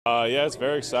Yeah, it's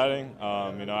very exciting.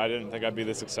 I didn't think I'd be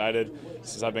this excited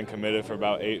since I've been committed for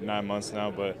about 8, 9 months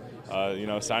now. But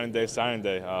signing day, signing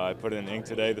day. I put in ink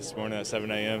today this morning at 7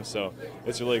 a.m. So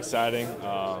it's really exciting.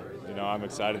 I'm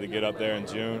excited to get up there in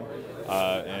June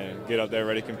and get up there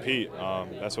ready to compete.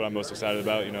 That's what I'm most excited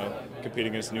about. Compete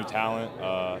against new talent,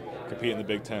 compete in the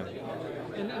Big Ten.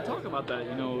 And talk about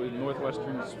that.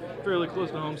 Northwestern's fairly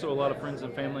close to home, so a lot of friends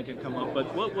and family can come up.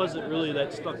 But what was it really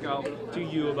that stuck out to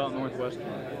you about Northwestern?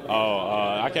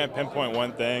 I can't pinpoint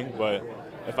one thing, but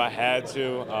if I had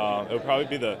to, it would probably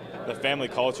be the family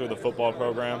culture of the football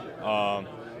program.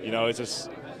 It's just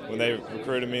when they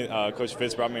recruited me, Coach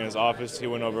Fitz brought me in his office. He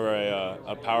went over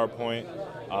a PowerPoint,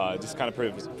 just kind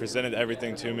of presented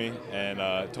everything to me, and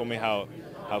told me how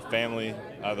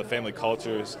the family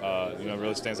cultures,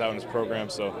 really stands out in his program.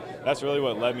 So that's really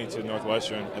what led me to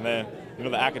Northwestern. And then,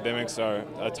 the academics are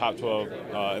a top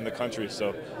 12 in the country.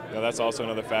 So, that's also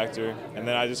another factor. And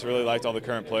then I just really liked all the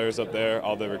current players up there,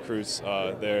 all the recruits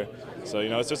there. So,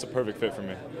 it's just a perfect fit for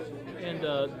me. And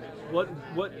what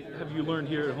have you learned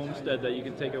here at Homestead that you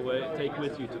can take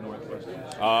with you to Northwestern?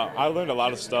 I learned a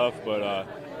lot of stuff, but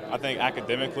I think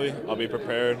academically I'll be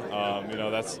prepared.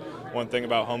 That's one thing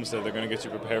about Homestead. They're going to get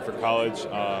you prepared for college.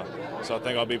 So I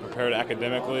think I'll be prepared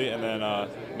academically. And then,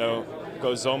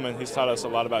 Coach Zolman, he's taught us a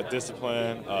lot about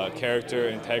discipline, character,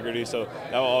 integrity. So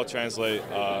that will all translate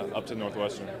up to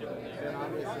Northwestern. And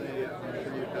obviously, I'm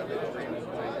sure you've had this dream to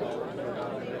play college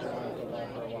football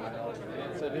for a while.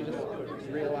 So to just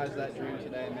realize that dream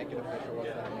today and make it official,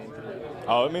 what's that mean to you?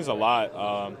 Oh, it means a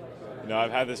lot.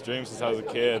 I've had this dream since I was a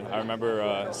kid. I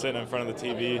remember sitting in front of the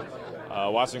TV,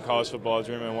 watching college football,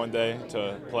 dreaming one day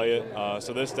to play it.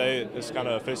 So this day, just kind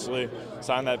of officially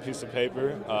signed that piece of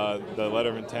paper, the letter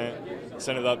of intent,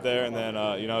 sent it up there, and then,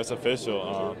 it's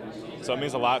official. So it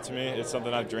means a lot to me. It's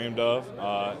something I've dreamed of,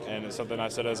 and it's something I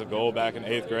set as a goal back in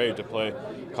 8th grade to play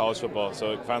college football.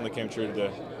 So it finally came true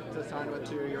today. To sign with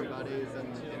two of your buddies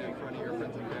and in front of your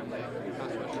friends and family, how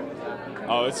special was that?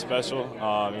 Oh, it's special.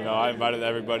 I invited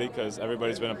everybody because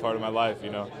everybody's been a part of my life.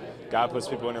 God puts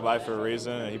people in your life for a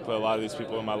reason, and He put a lot of these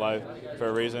people in my life for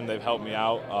a reason. They've helped me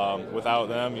out. Without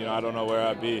them, I don't know where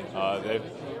I'd be.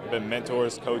 They've been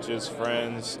mentors, coaches,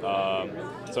 friends.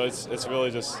 So it's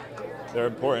really just, they're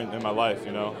important in my life,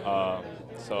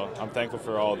 So I'm thankful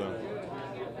for all of them.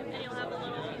 And you'll have a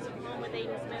lot of music along with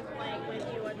Aiden Smith playing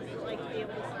with you. What does it like to be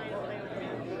able to sign and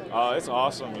play with him? It's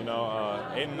awesome.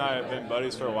 Aiden and I have been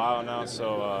buddies for a while now,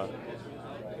 so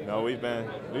we've been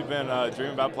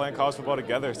dreaming about playing college football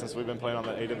together since we've been playing on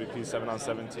the AWP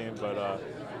 7-on-7 team. But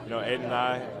Aiden and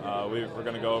I, we're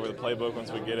going to go over the playbook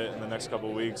once we get it in the next couple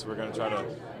of weeks. We're going to try to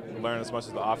learn as much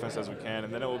of the offense as we can,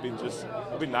 and then it'll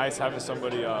be nice having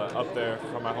somebody up there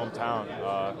from my hometown.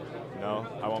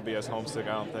 I won't be as homesick,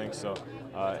 I don't think. So,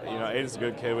 Aiden's a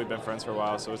good kid. We've been friends for a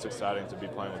while, so it's exciting to be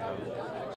playing with him.